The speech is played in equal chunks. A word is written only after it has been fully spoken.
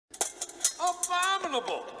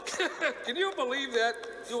Abominable! Can you believe that?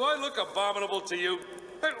 Do I look abominable to you?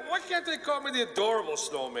 Hey, why can't they call me the adorable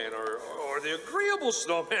snowman or the agreeable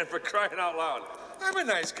snowman, for crying out loud? I'm a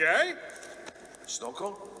nice guy. Snow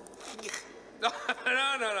cone? No,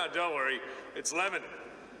 don't worry. It's lemon.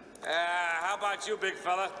 How about you, big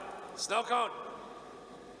fella? Snow cone?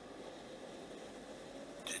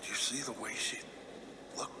 Did you see the way she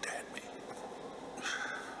looked at me?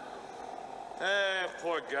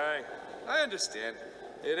 Poor guy. I understand.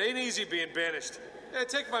 It ain't easy being banished.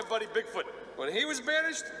 Take my buddy Bigfoot. When he was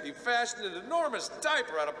banished, he fashioned an enormous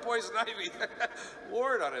diaper out of poison ivy.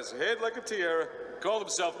 Wore it on his head like a tiara. Called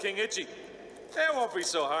himself King Itchy. It won't be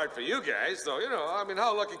so hard for you guys, though, I mean,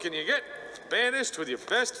 how lucky can you get? Banished with your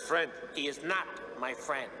best friend. He is not my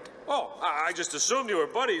friend. Oh, I just assumed you were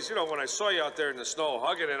buddies, when I saw you out there in the snow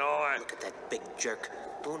hugging and all that. Look at that big jerk.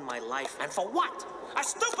 Ruined my life. And for what? A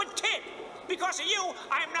stupid kid! Because of you,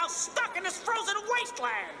 I am now stuck in this frozen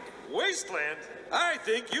wasteland! Wasteland? I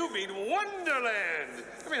think you mean Wonderland.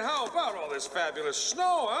 I mean, how about all this fabulous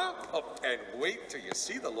snow, huh? Oh, and wait till you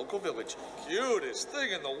see the local village. Cutest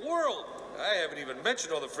thing in the world. I haven't even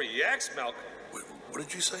mentioned all the free yak's milk. Wait, what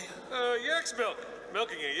did you say? Yak's milk.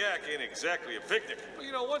 Milking a yak ain't exactly a picnic.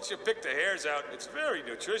 But once you pick the hairs out, it's very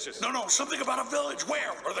nutritious. No, something about a village.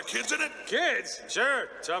 Where? Are the kids in it? Kids? Sure.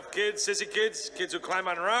 Tough kids, sissy kids, kids who climb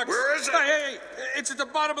on rocks. Where is it? Hey, it's at the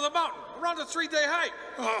bottom of the mountain, around a 3-day hike.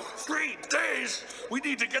 Oh, 3 days? We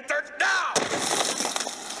need to get there now!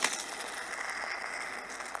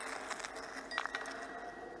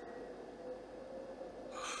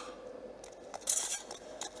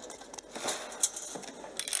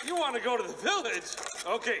 You want to go to the village?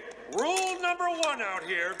 Okay, rule number 1 out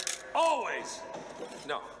here, always,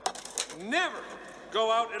 no, never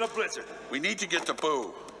go out in a blizzard. We need to get to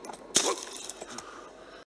Boo.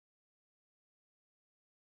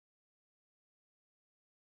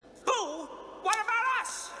 Boo? What about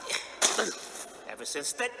us? Ever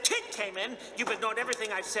since that kid came in, you've ignored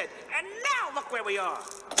everything I've said. And now look where we are.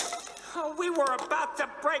 Oh, we were about to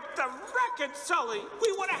break the record, Sully.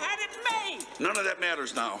 We would have had it made. None of that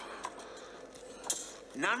matters now.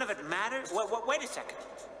 None of it matters? Wait a second.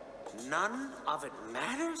 None of it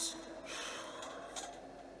matters?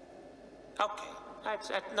 Okay.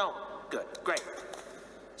 No. Good. Great.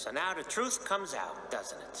 So now the truth comes out,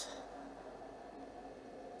 doesn't it?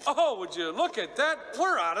 Oh, would you look at that?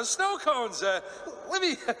 We're out of snow cones. Let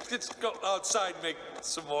me just go outside and make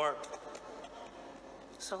some more.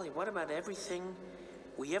 Sully, what about everything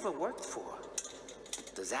we ever worked for?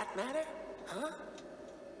 Does that matter? Huh?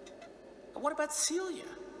 And what about Celia?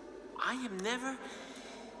 I am never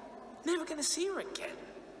gonna see her again.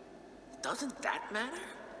 Doesn't that matter?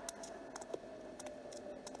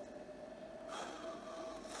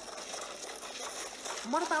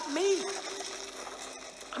 And what about me?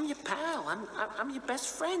 I'm your pal. I'm your best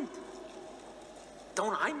friend.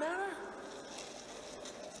 Don't I matter?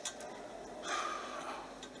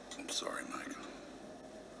 I'm sorry, Mike.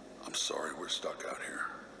 I'm sorry we're stuck out here.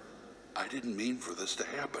 I didn't mean for this to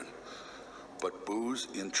happen. But Boo's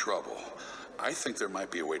in trouble. I think there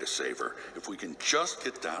might be a way to save her if we can just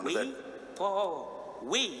get down to that. Whoa,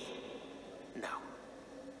 we? No.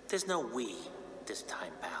 There's no we this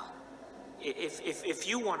time, pal. If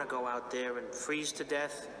you want to go out there and freeze to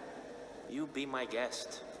death, you be my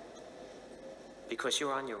guest. Because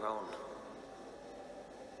you're on your own.